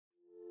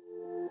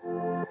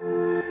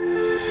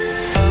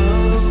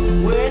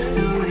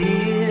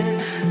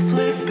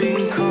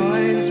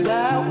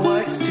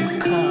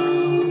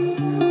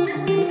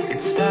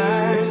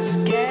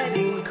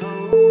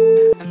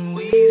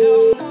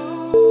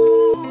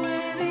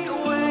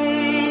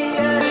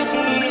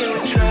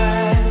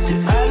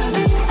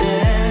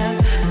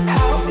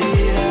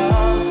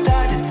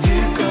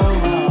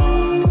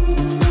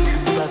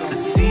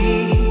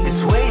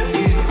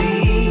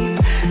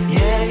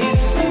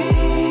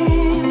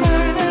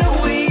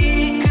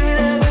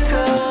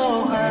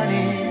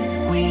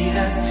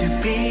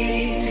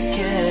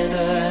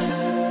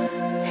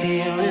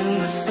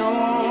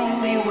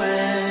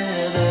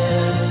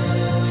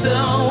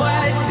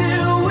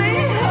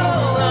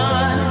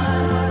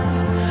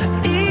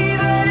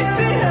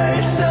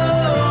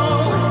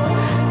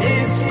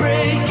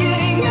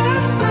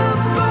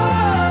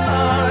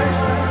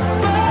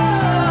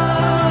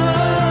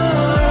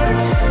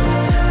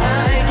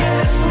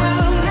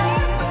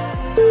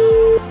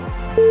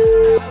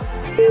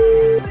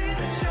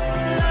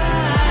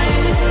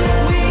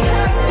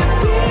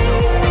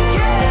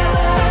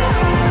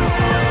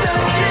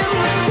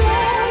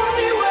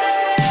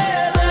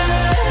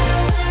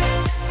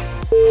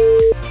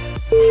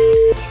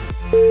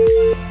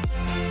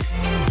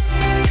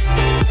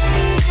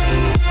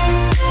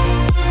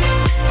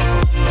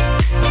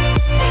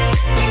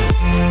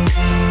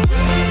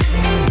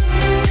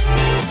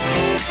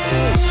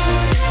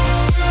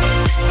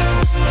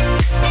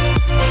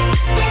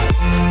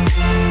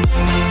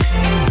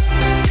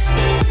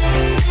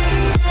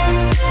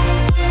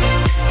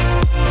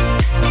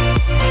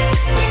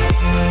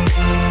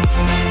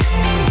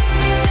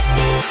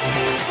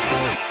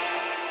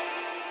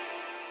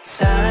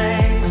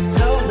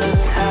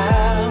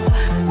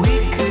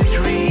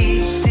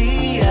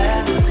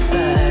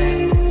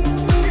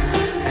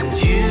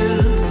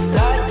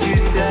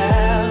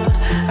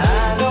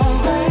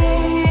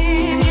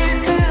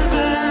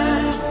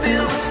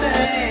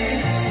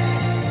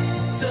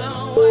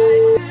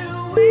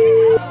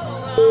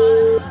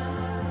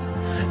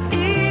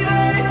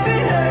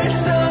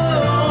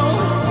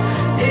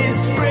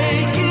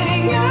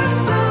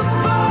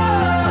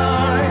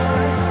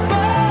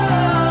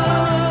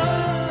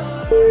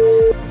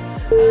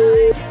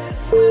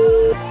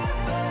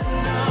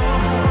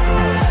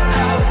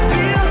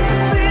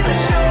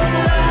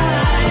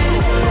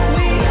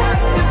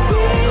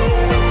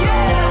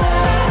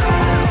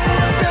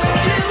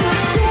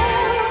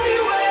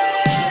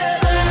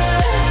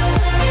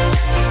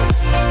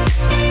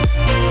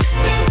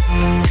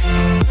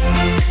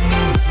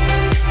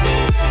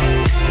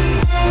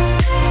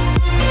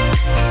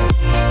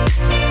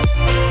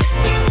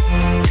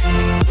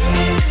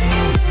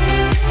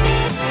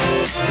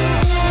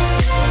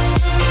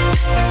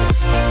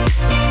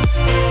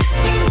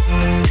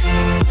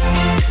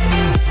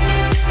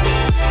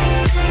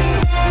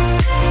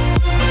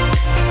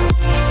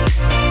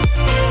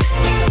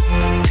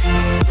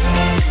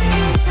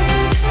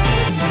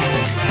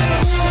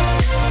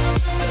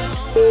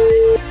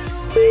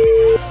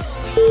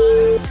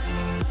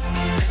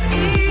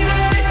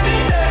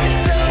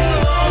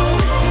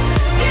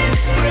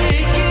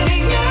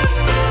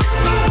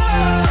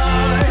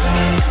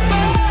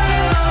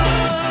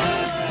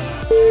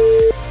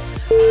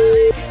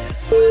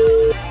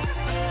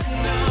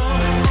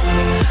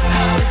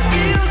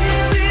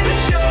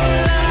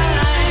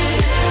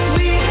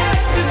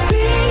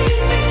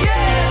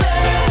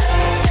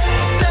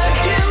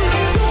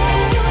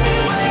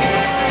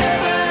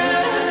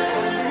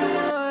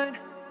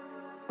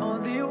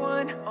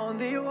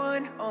only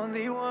one,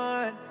 only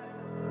one.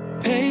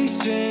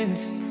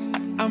 Patience,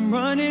 I'm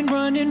running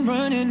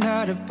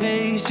out of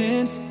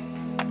patience.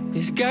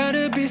 There's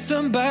gotta be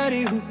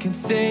somebody who can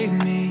save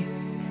me.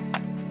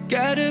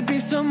 Gotta be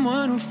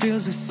someone who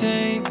feels the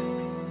same.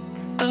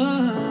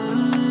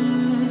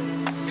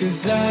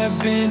 Cause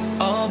I've been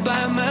all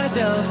by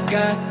myself,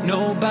 got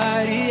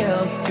nobody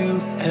else to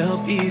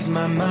help ease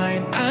my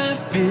mind. I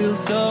feel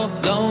so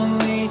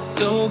lonely,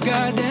 so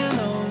goddamn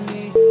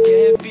lonely.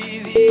 Can't be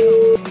the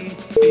only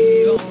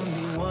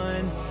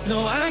one.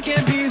 No, I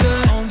can't be the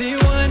only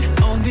one,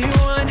 only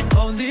one,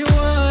 only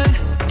one.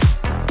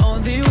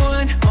 Only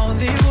one,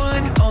 only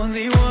one,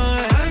 only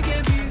one. I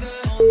can't be the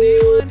only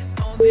one,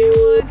 only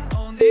one,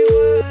 only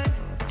one.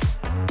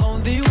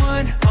 Only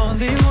one,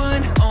 only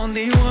one,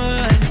 only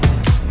one.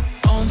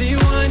 Only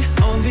one,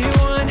 only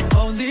one,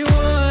 only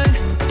one.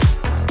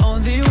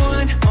 Only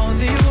one,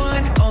 only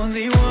one,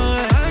 only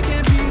one. I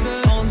can't be the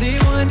only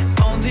one,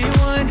 only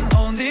one,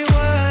 only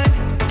one.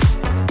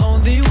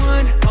 Only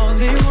one,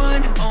 only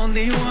one,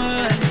 only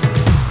one.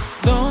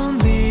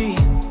 Lonely,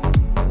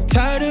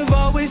 tired of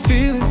always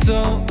feeling so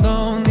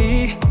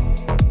lonely,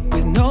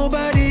 with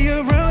nobody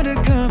around to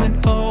come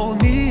and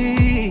hold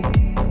me.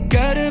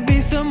 Gotta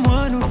be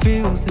someone who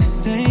feels the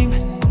same.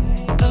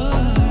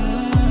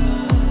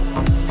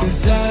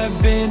 Cause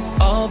I've been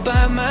all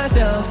by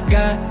myself,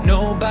 got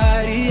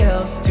nobody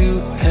else to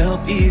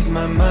help ease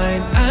my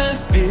mind. I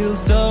feel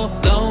so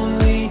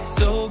lonely,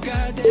 so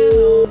goddamn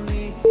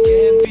lonely.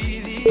 Can't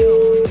be the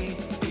only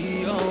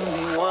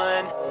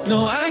one.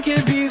 No, I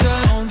can't be the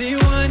only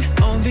one,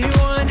 only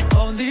one,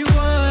 only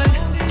one.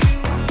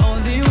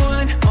 Only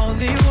one,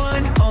 only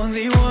one,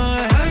 only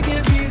one. I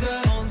can't be the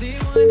only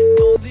one,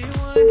 only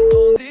one,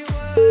 only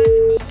one.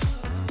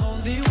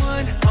 Only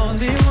one,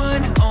 only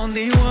one,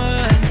 only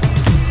one.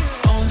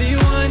 Only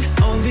one,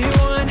 only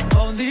one,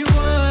 only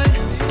one.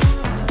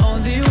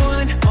 Only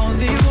one,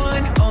 only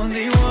one,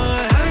 only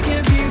one. I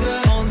can't be the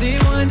only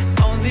one,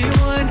 only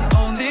one,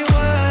 only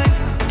one.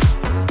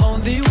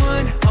 Only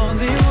one,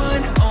 only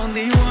one,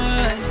 only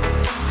one.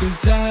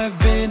 Cause I've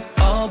been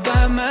all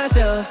by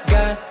myself,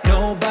 got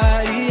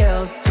nobody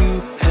else to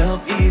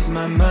help ease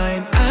my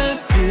mind. I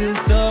feel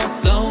so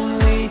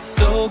lonely,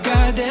 so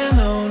goddamn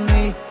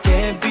lonely.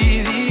 Can't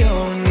be the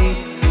only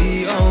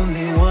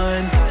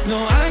one. No,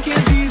 I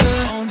can't be the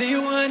only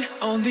one,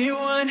 only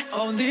one,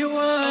 only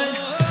one.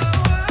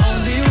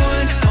 Only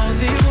one,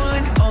 only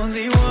one,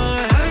 only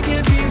one. I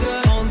can't be the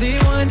only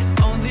one,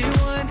 only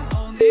one,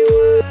 only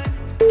one.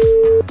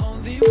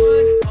 Only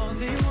one,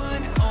 only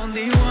one,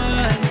 only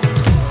one.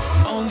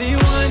 Only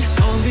one,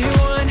 only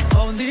one,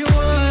 only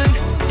one.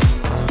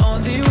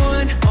 Only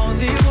one,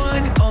 only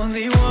one,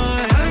 only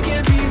one. I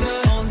can't be the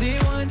only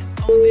one,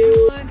 only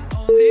one,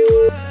 only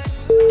one.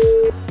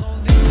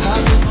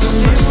 I've got so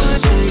much to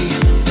say,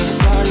 never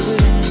thought it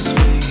would end this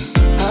way.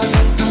 I've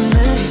had so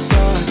many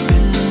thoughts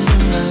spinning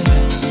in my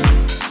head.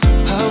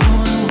 I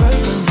wanna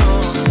right my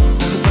wrongs,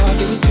 never thought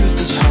they would do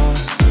such harm.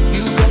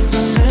 You got so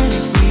many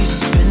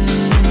reasons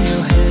spinning in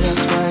your head,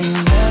 that's why you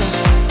left.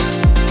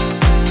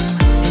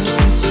 And just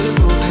been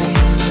simple pain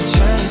in your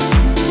chest.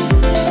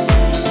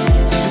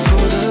 Things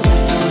for the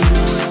best, so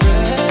you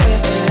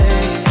regret.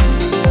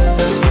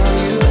 That's why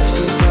you left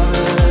without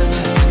a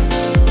text.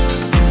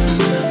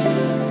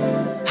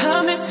 I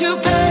miss you,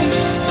 babe.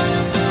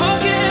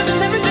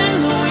 Forgiving everything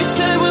that we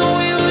said when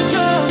we were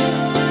drunk.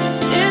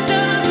 It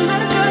doesn't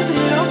matter 'cause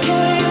it all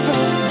came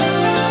from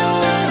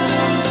love.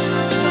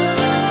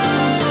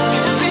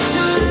 Can't be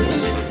too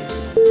late.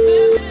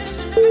 We're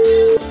missing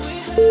everything that we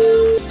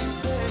have.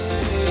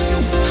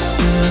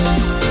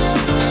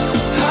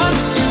 I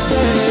miss you,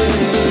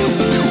 babe.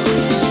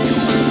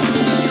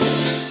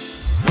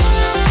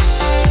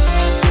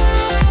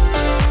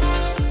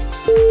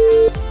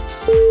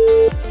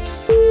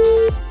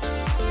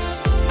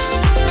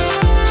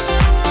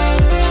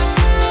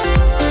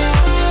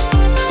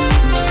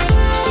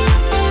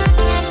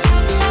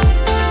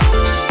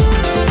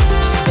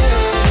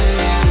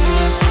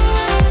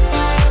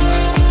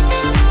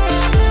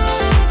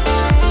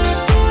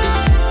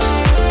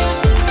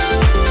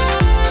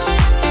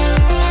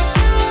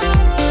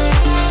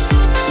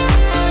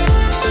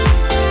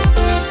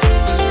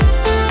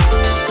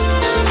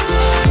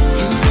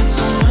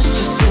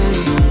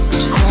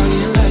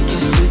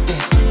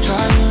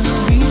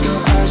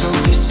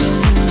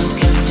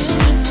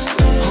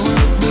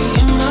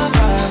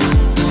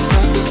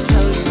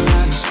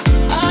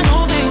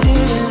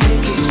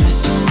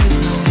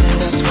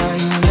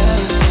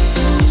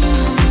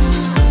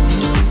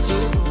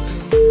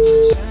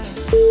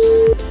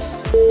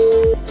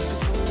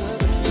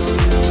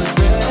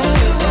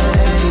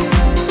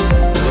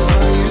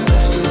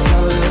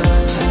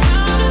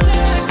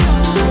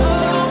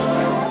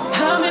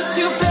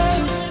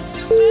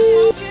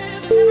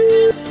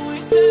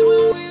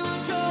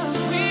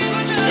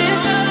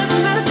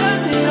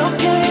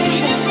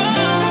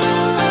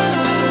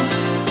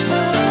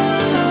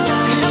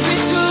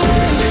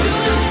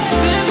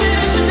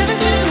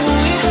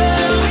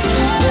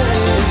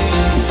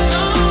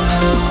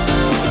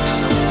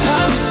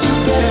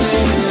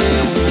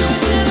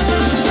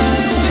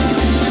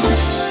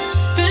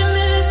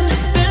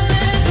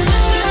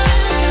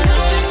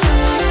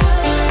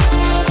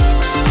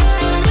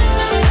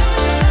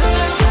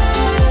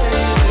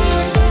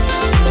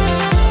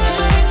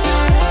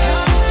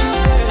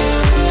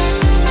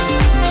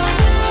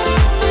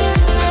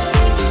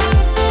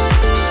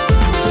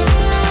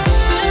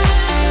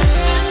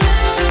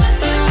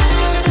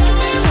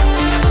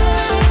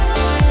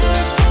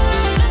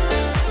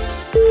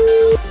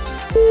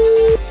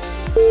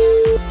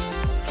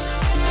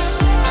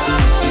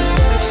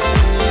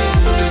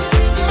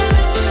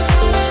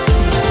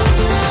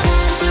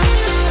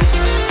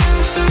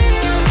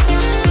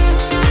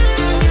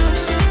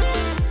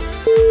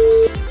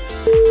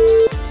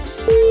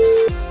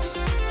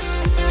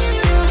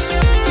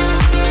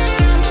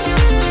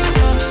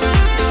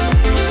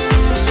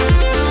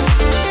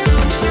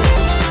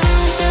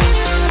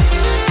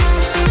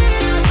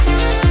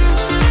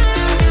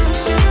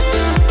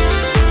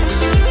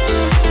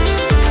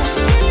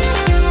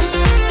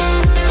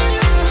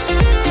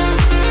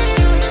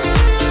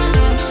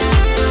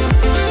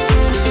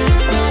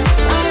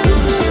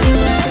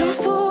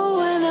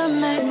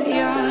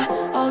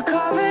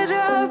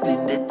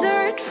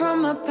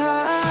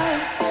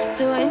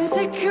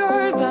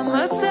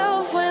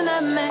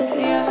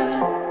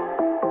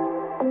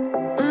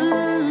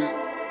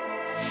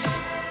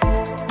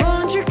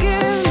 Won't you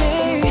give me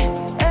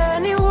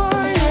any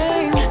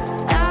warning?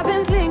 I've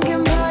been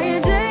thinking about you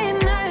day and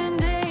night and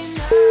day and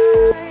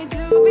night.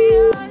 To be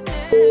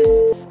honest,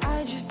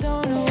 I just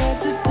don't know what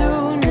to do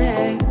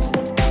next.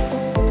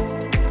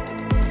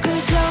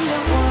 'Cause I'm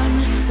the one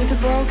with a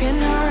broken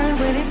heart,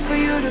 waiting for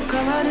you to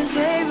come out and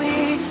save me.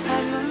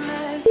 I'm a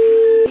mess,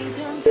 need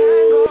to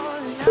untangle,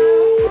 and I'm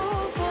a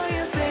fool for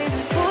you, baby.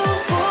 Fool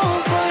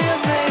for you,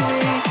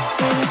 baby.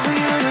 Waiting for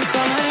you to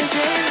come out and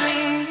save me.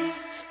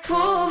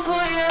 Fool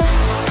for you.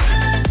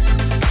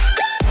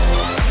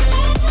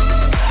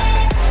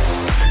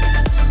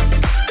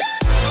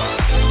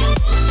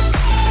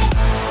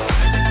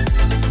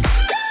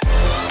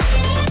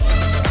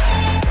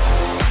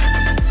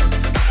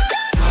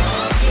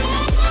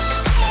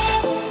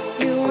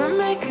 You were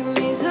making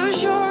me so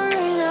sure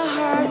in a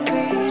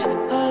heartbeat.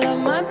 All of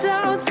my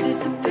doubts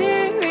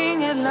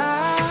disappearing at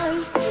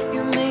last.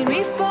 You made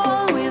me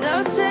fall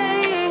without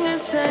saying a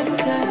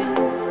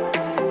sentence.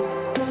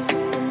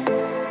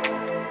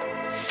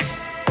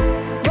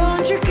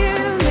 Won't you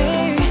give me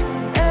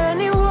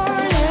any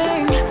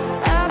warning?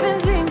 I've been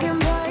thinking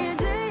about you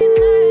day and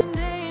night and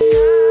day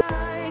and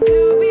night. To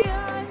be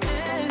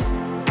honest,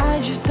 I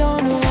just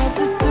don't know what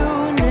to do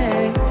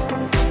next.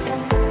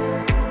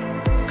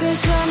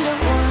 'Cause I'm the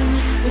one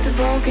with a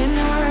broken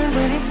heart,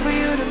 waiting for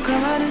you to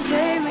come out and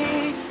save me.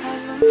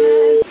 I'm a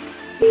mess,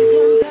 need to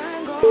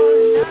untangle,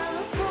 and I'm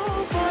a fool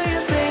for you,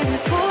 baby.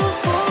 Fool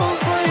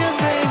for you,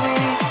 baby.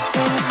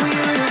 Waiting for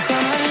you to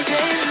come out and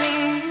save me.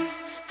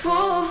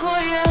 Fool for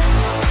you.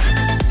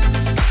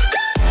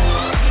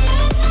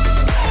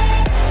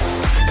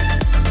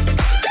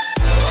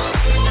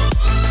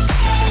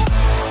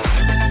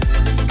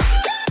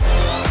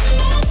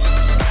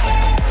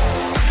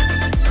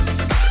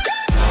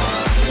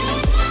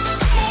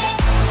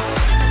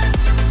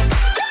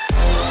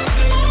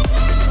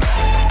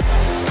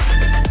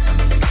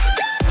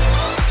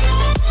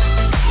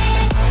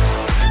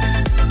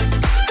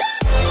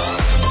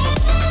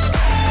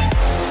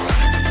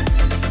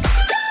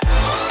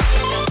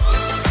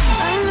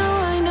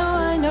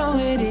 I know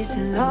it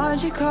isn't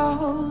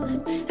logical.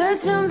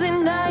 That's something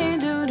that you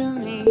do to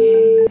me.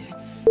 It's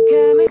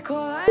chemical.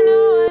 I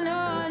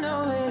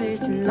know it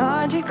isn't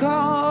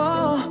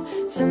logical.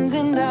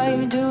 Something that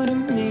you do to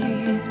me.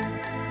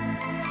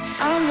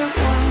 I'm the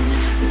one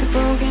with a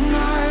broken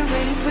heart,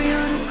 waiting for you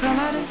to come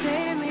out and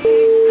save me.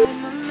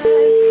 I'm a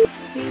mess,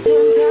 need to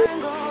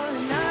untangle,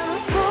 and I'm a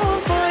fool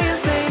for you,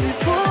 baby.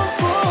 Fool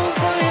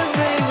for you,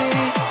 baby.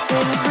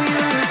 Waiting for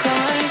you to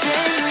come out and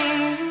save me.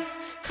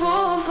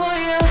 Fool for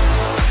you.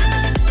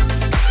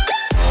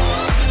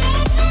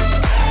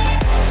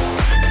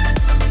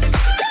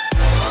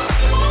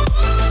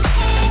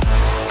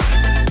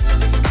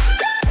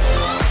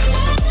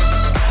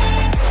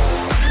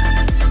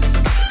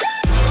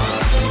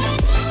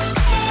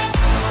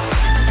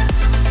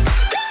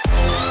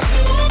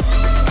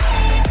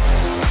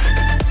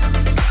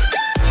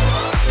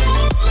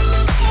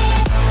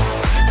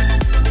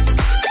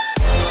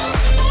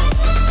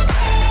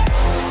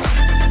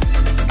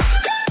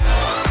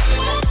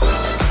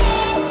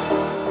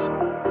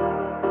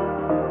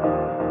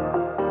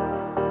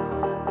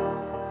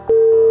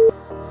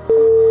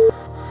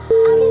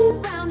 I get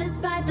around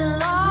despite the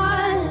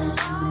loss.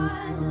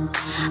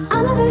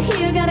 I'm over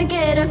here, gotta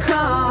get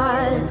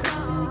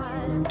across.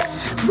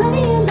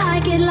 Whether you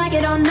like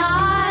it or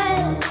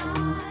not,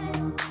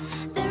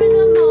 there is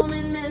a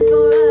moment meant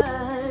for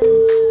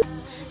us.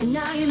 And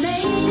now you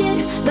made it,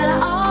 but I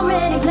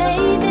already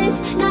played this.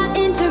 Not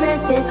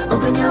interested,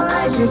 open your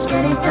eyes, let's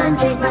get it done.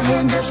 Take my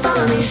hand, just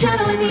follow me,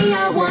 shadowing me,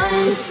 I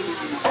won.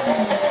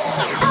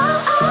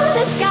 Oh,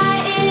 the sky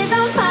is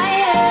on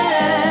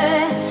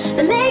fire.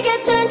 The lake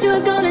has turned to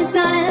a golden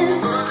sun.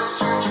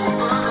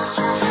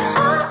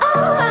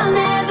 Oh, I'll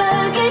never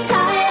get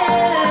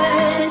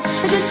tired.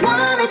 I just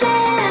wanna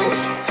dance,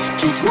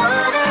 just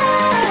wanna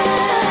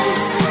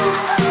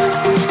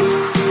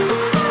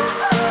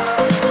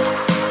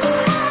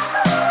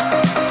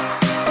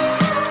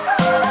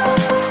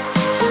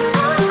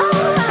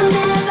I'll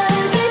never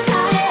get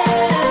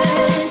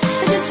tired.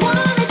 I just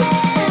wanna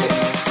dance,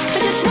 I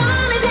just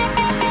wanna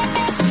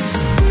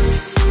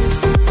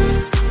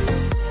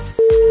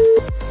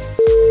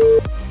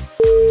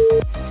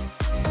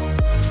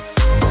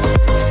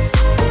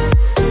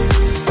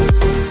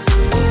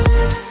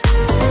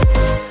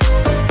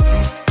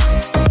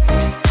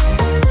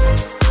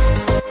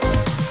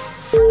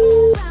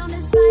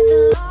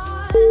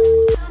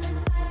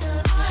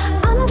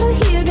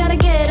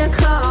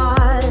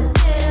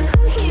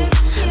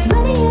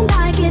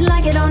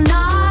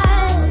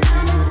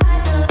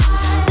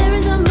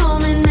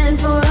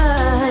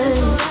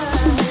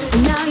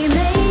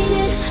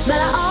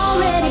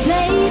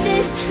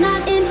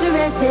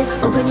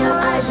Open your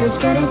eyes, let's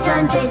get it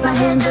done. Take my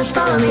hand, just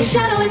follow me.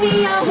 Shadowing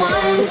me, I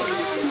won.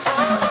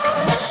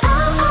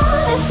 Oh,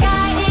 the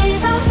sky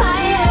is on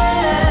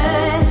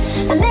fire.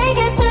 The lake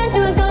has turned to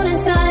a golden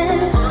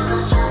sun.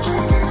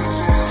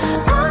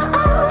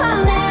 Oh,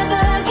 I'll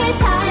never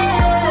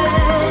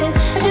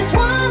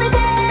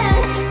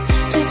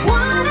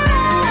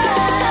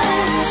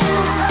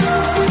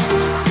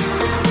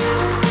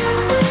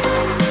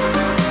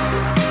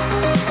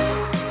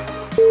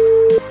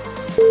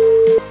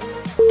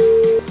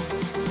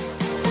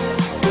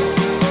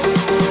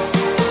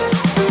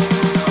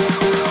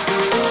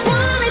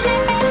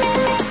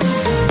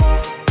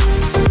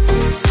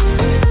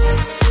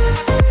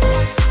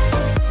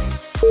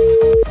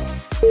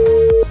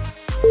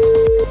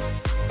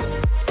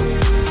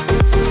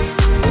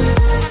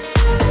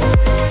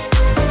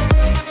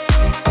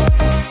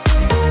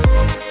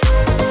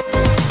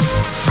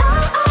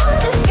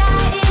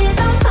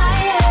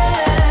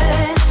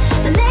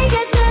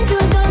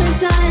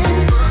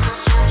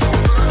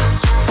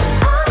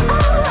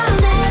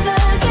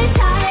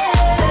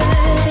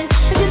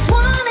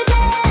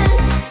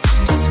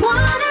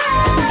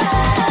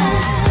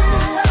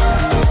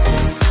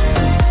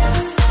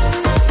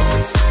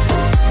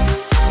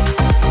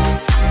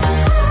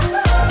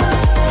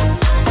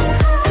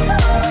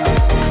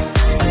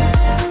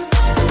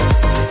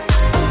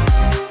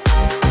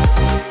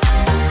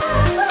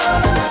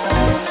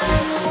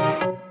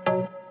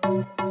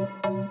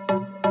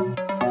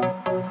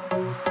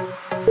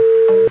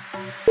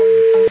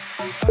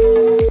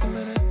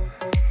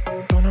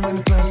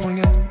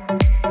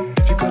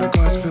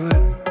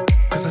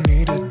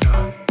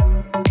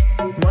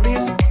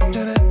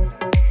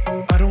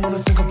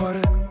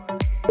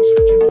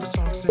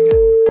sing it,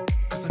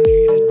 'cause I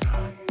need it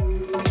now.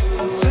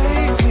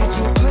 Take me to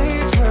a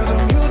place where the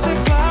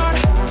music's loud.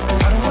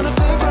 I don't wanna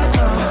think right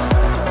now.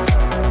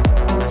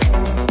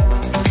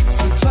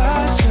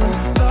 Flashing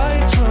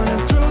lights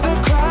running through the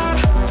crowd.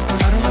 I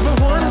don't ever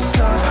wanna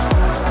stop.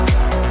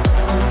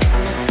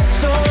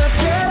 So let's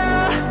get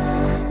out,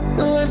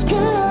 let's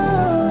get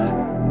out.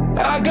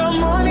 I got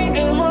money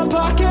in my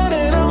pocket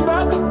and I'm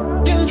about to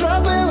f***ing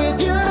drop it with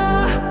you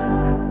now,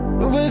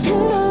 with you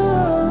now.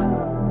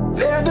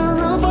 Tear the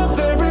roof off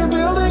every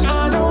building. I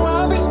know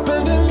I'll be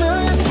spending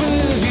millions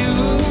with you.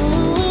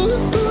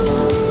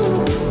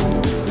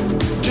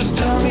 Just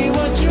tell me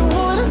what you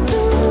wanna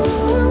do.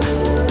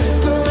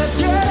 So let's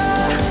get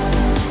out,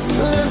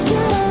 let's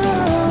get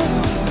out.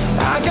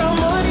 I got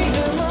money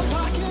in my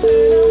pocket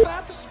and I'm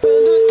about to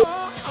spend it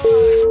all.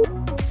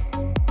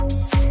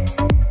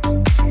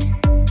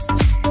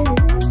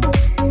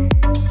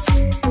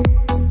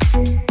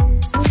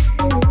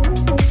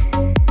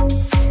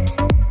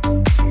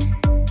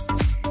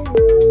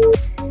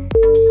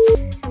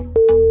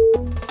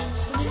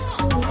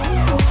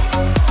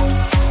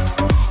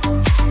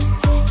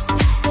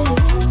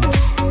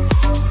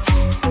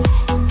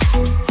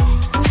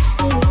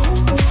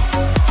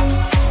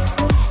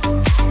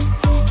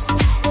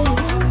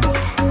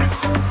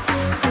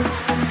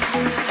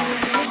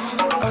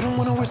 I don't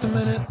wanna waste a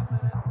minute.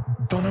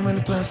 Don't have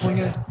many plans, wing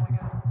it.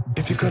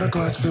 If you got a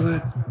glass, fill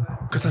it,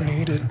 'cause I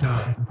need it now.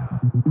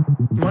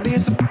 Money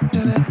is a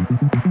in it.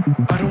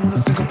 I don't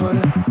wanna think about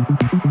it.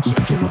 So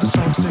if you know the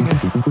song, sing it,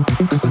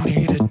 'cause I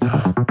need it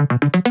now.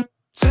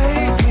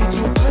 Take me to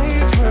a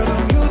place where the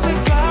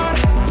music's loud.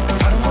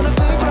 I don't wanna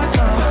think right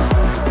now.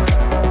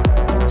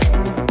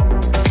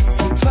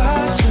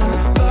 Flashing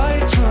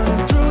lights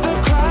running through the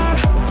crowd.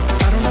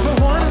 I don't ever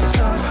wanna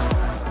stop.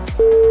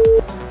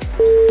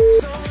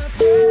 So let's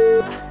get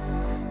out,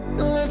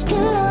 let's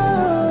get out.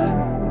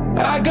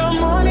 I got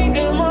money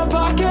in my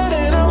pocket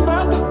and I'm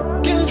about to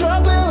f***ing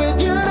drop it with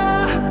you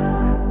now,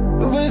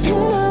 with you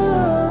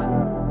now.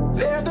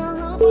 Tear the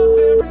roof off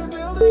every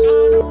building. I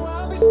know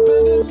I'll be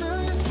spending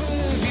millions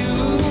with you.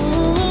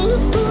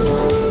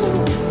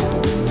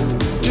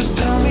 Just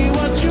tell me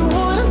what you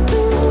wanna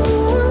do.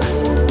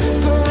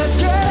 So let's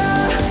get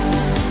out,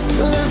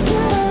 let's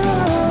get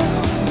out.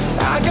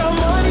 I got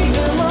money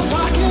in my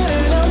pocket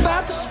and I'm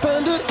about to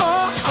spend it all.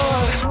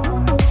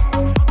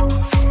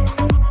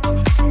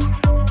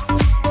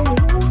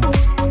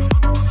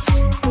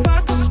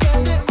 About to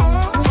spend it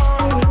all.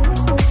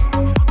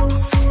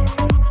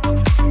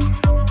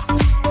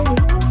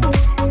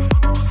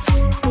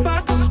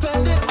 About to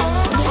spend it all.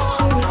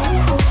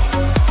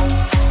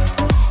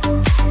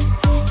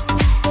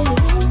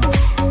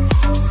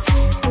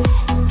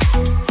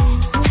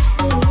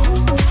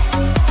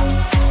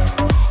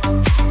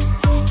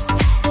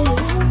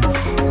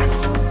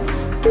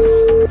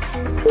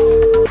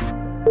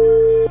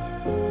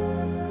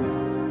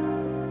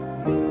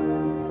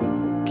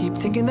 Keep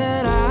thinking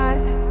that I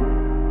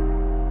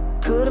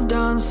could have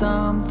done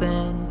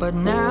something, but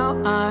now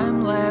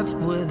I'm left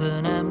with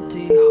an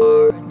empty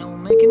heart. No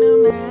making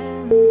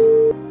amends,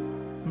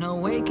 no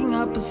waking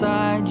up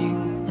beside you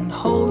and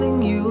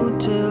holding you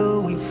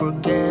till we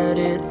forget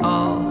it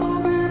all.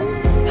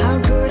 How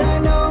could I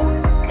know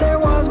there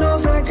was no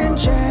second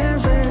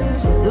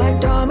chances? Like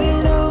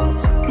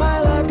dominoes, my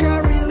life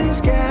got really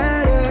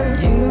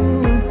scattered.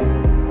 You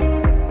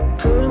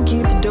couldn't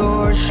keep the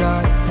door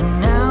shut,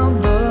 and now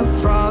the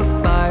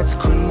frostbite's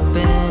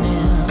creeping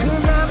in.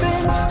 'Cause I've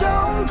been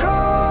stone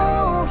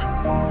cold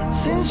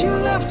since you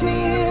left me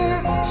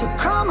here. So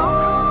come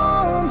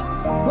home,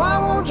 why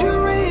won't you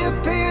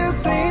reappear?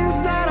 Things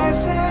that I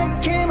said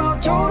came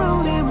out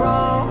totally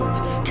wrong.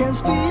 Can't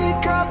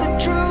speak of the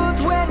truth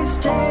when it's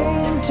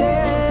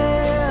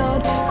tainted.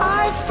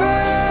 I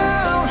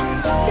fell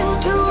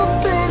into a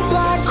big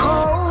black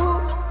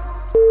hole.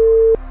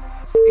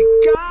 It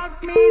got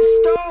me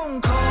stone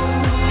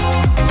cold.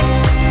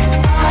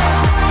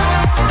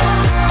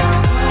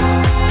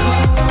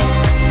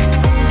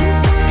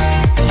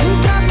 You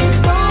got me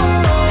stone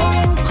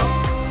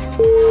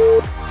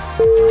cold.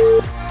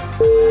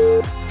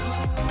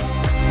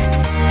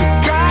 You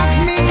got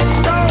me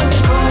stone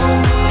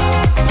cold.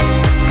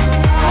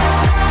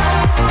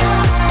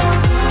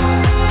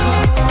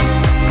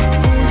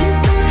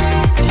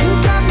 You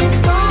got me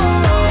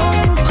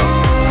stone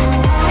cold.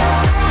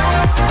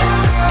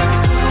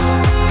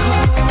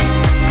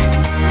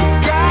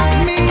 Got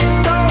me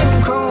stone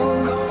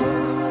cold.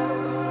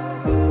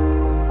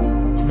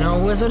 No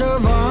Wizard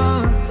of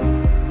Oz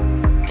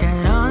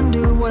can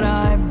undo what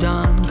I've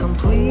done.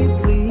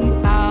 Completely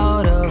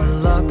out of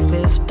luck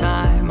this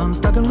time. I'm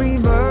stuck in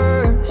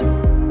reverse.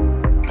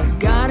 I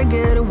gotta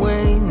get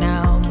away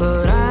now,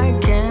 but I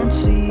can't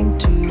seem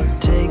to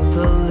take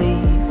the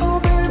lead. Oh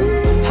baby,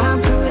 how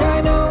could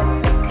I know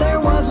there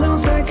was no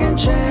second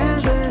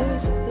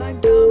chances?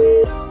 Like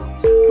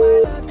dominoes, my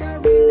life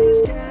got really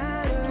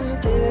scattered.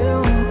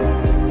 Still,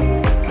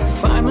 I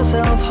find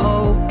myself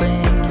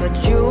hoping that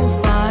you'll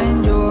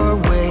find your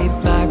way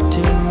back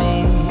to me.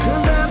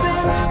 'Cause I've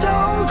been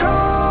stone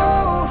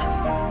cold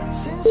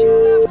since you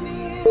left me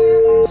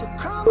here, so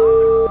come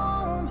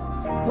on.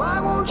 Why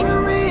won't you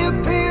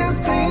reappear?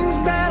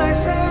 Things that I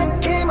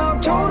said came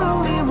out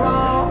totally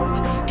wrong.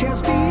 Can't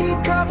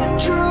speak of the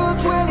truth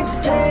when it's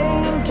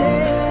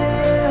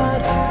tainted.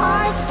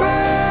 I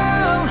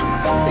fell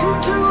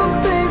into a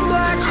big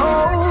black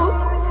hole.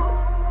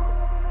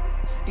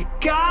 It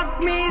got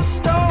me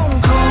stone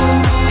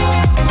cold.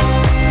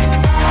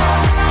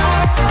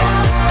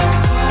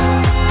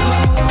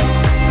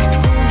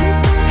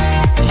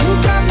 You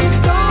got me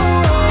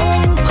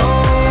stone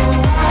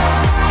cold.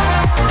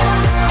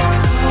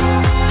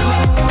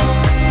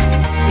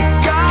 It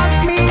got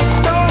me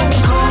stone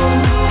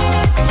cold.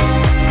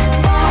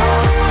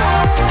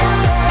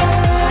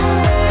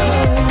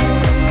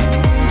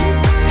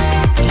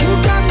 You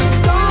got me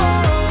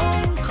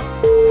stone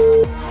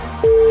cold.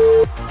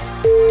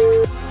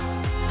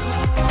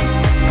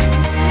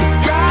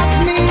 Got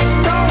me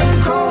stone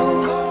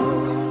cold.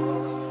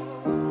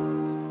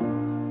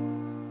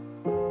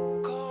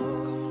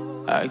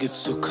 I get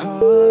so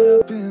caught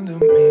up in the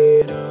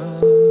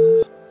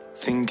middle,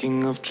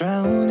 thinking of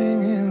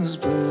drowning in those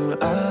blue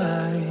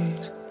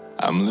eyes.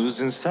 I'm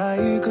losing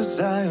sight 'cause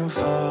I am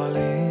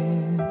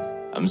falling.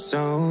 I'm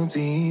so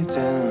deep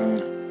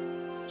down,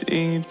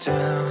 deep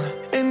down.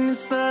 And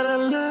it's not a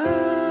lie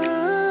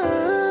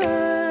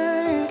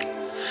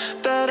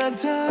that I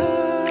die.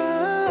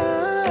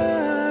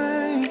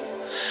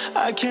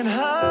 I can't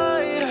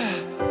hide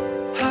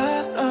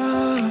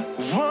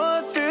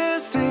what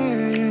this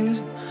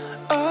is.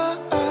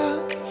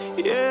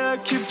 Yeah, I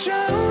keep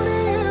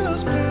drowning in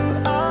those blue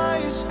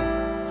eyes,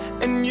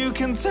 and you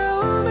can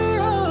tell me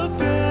all of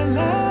your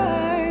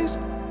lies.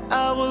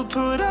 I will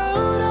put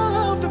out all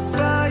of the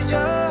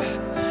fire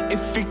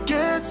if it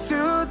gets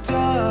too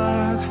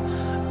dark.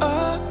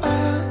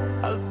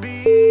 I'll be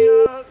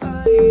your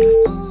light.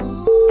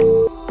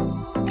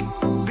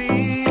 Be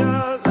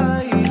your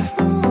light.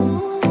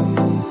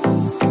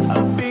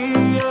 I'll be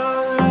your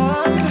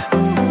light.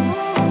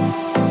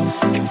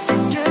 If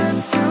it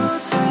gets too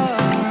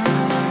dark,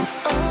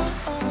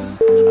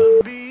 I'll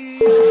be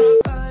your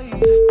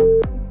light.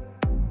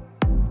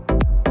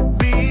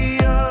 Be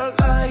your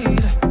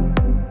light.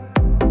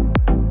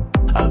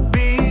 I'll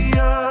be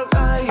your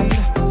light.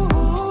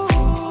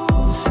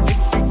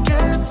 If it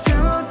gets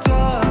too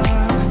dark,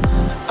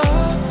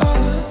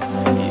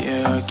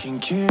 yeah, I can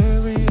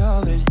carry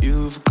all that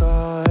you've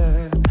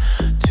got.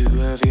 Two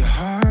heavy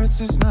hearts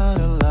is not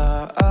a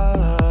lie.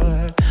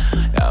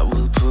 I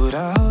will put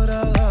out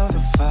all of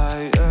the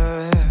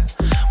fire.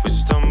 We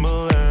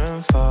stumble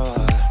and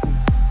fall,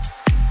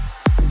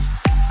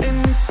 and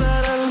it's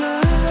not a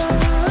lie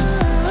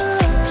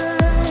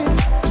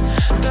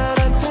that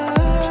I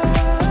die.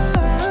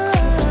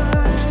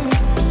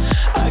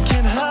 I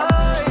can't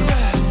hide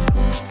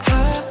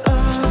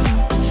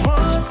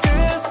what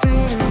this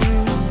is.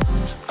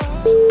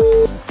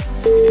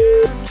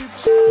 Yeah, I keep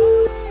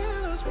drowning in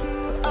those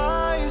blue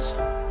eyes,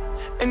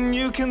 and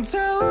you can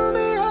tell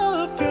me all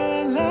of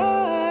your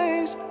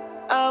lies.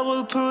 I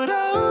will put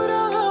out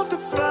all of the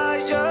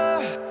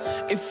fire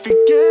if it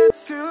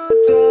gets too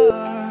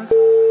dark.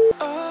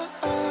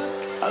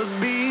 I'll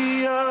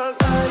be your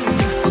light.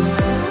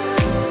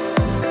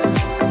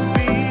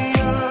 Be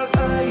your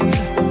light.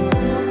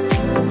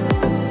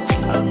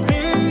 I'll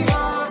be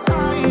your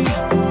light.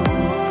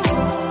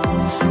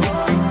 If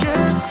it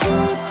gets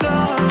too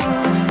dark,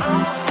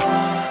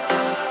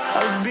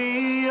 I'll be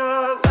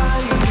your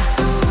light.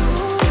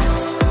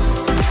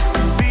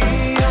 Be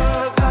your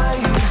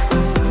light.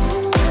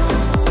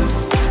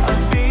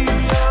 I'll be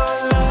your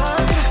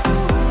light.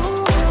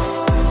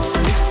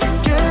 If it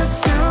gets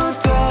too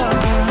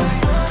dark,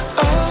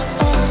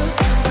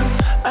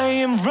 I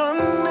am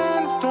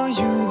running for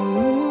you.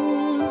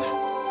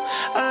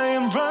 I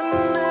am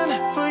running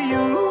for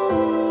you.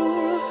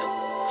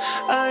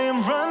 I am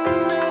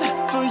running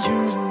for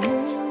you.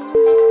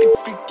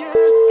 If it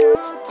gets too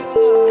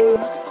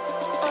dark,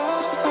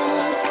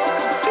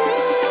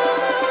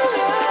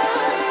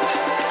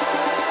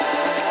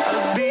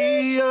 I'll be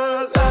your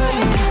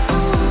light.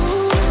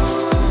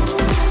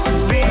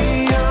 Be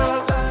your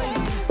light.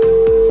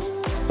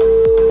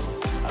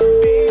 I'll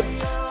be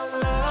your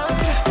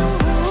light.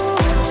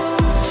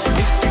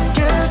 If it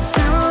gets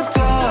too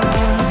dark,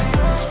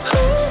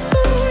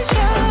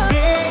 I'll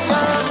be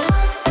your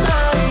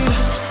light.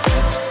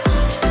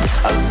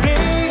 I'll be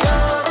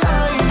your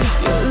light.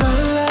 Your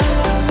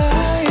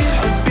light.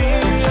 I'll be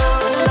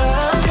your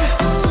light.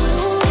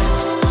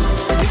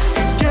 If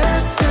it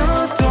gets too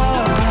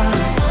dark,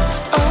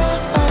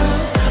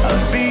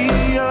 I'll be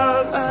your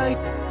light.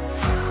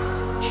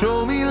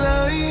 Show me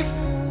life,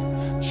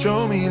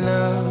 show me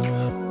love.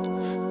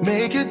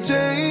 Make a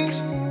change,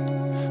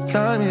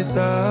 time is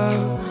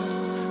up.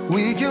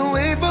 We can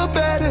wait for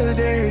better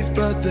days,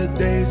 but the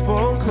days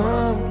won't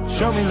come.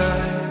 Show me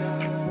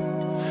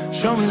life,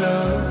 show me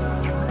love.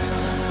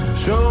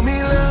 Show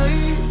me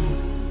life,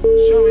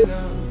 show me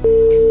love.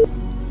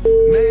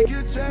 Make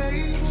a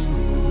change,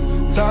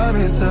 time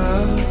is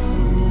up.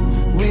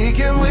 We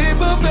can wait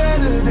for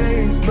better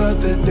days,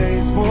 but the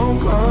days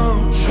won't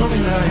come. Show me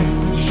life,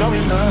 show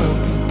me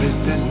love.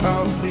 This is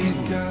all we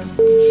got.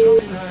 Show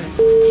me life,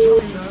 show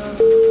me love.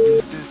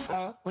 This is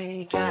all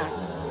we got.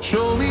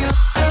 Show me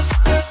love,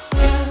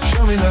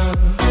 show me love.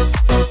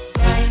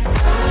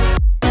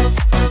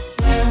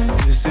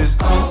 This is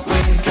all we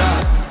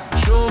got.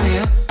 Show me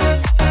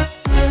love,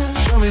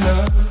 show me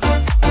love.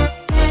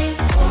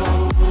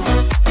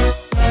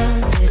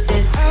 This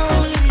is all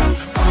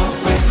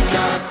we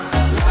got.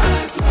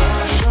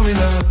 Show me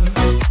love.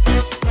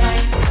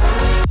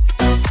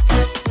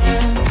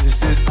 This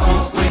is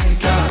all we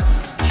got.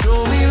 Show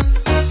me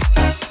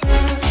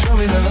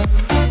love.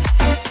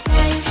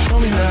 Show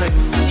me life.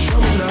 Show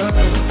me love.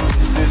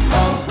 This is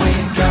all we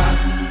got.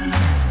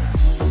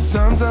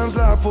 Sometimes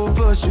life will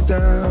push you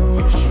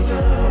down,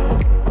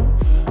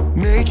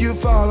 make you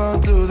fall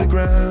onto the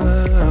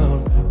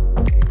ground.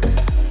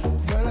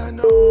 But I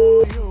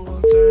know you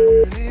will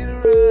turn it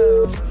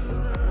around.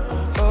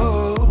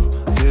 Oh,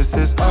 this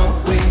is all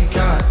we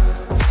got.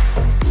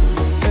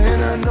 And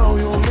I know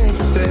you'll make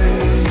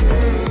mistakes,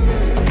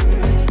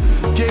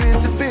 get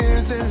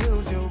interference and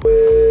lose your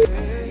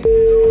way.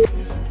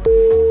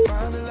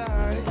 Find the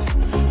light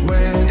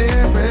when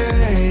it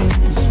rains.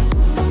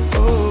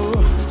 Oh,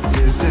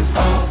 this is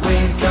all we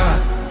got.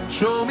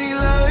 Show me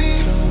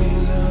life,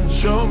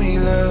 show me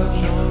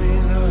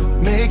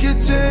love, make a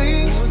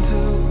change,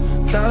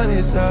 time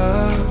is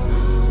up.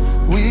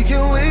 We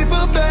can wait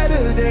for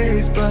better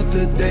days, but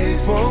the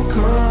days won't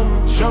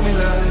come. Show me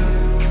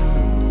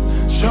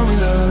life, show me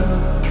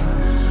love,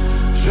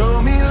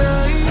 show me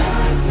life,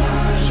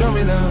 show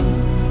me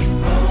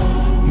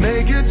love,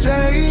 make a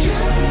change,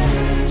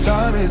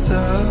 time is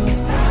up.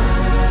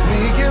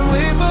 We can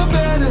wait for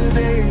better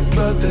days,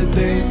 but the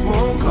days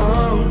won't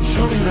come.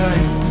 Show me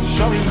life,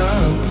 show me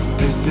love,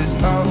 this is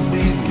all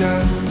we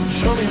got.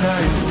 Show me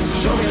life,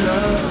 show me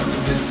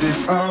love, this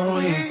is all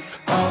we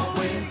got.